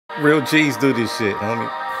Real G's do this shit, homie.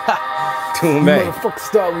 Ha! To him, You man. motherfuckers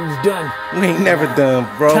thought we was done. We ain't never done,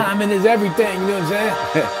 bro. Timing is everything, you know what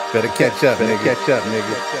I'm saying? Better catch up, nigga. Catch up,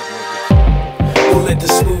 nigga. Don't let the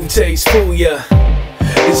smooth taste fool ya.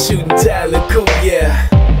 The shooting talent cool, yeah.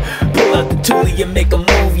 Pull out the toolie and make a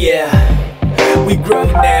move, yeah. We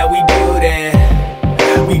grown now, we do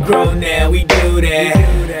that. We grown now, we do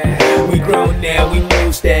that. We grown now, we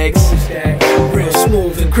move stacks. Real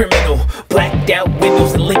smooth and criminal. Blacked out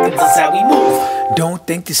windows and Lincolns is how we move. Don't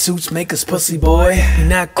think the suits make us pussy, boy. You're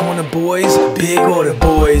not corner boys, big order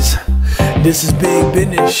boys. This is big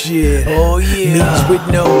business shit. Oh yeah, meetings with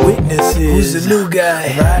no witnesses. Who's the new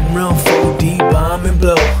guy? Riding around 4D, bomb and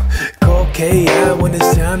blow. Call KI when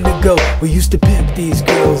it's time to go. We used to pimp these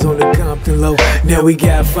girls on the Compton low. Now we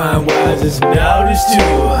got fine wives and daughters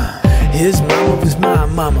too. His mama was my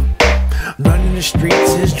mama. Running the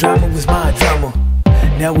streets, his drama was my drama.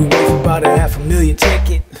 Now we worth about $500,000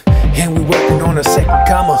 ticket, and we working on a second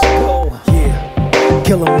comma. Oh yeah,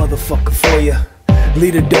 kill a motherfucker for ya.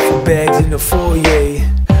 Leave the duffel bags in the foyer,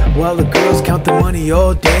 while the girls count the money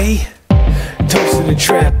all day. Toast to the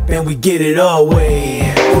trap, and we get it all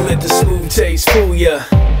way. Don't let the smooth taste fool ya.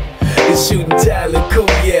 The shooting talent cool,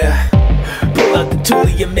 yeah. Pull out the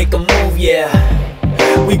toolie and make a move, yeah.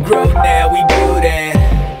 We grown now, we do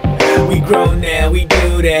that. We grown now, we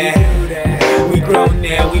do that. We grown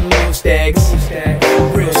now, we move stacks.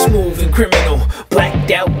 Real smooth and criminal.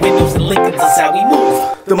 Blacked out windows and Lincolns is how we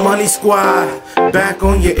move. The Money Squad, back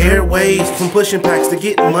on your airways. From pushing packs to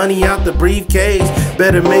getting money out the briefcase.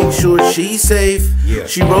 Better make sure she's safe.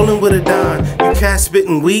 She rolling with a dime, you cat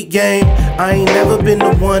spitting weak game. I ain't never been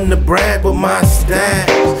the one to brag, but my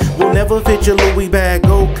stacks will never fit your Louis bag.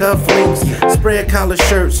 Gold cufflinks, spread collar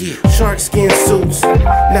shirts, shark skin suits.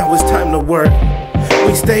 Now it's time to work.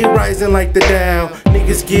 We stay rising like the Dow.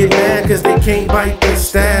 Niggas get mad cause they can't bite the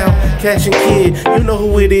style. Cash and Kid, you know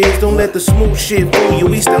who it is. Don't let the smooth shit fool you,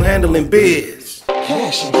 we still handling biz.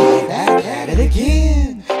 Cash and Kid back at it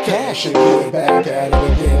again. Cash and Kid back at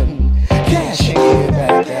it again. Cash and Kid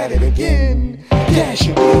back at it again. Cash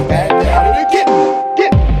and Kid back at it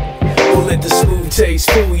again. Don't let the smooth taste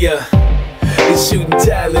fool ya. The shooting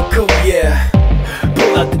talent cool, yeah.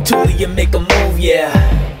 Pull out the toolie and make a move, yeah.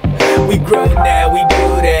 We grown now, we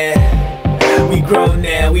do that. We grown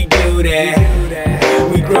now, we do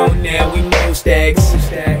that. We grown now, we move stacks.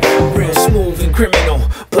 Real smooth and criminal.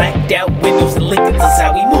 Blacked out windows and Lincolns is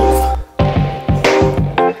how we move.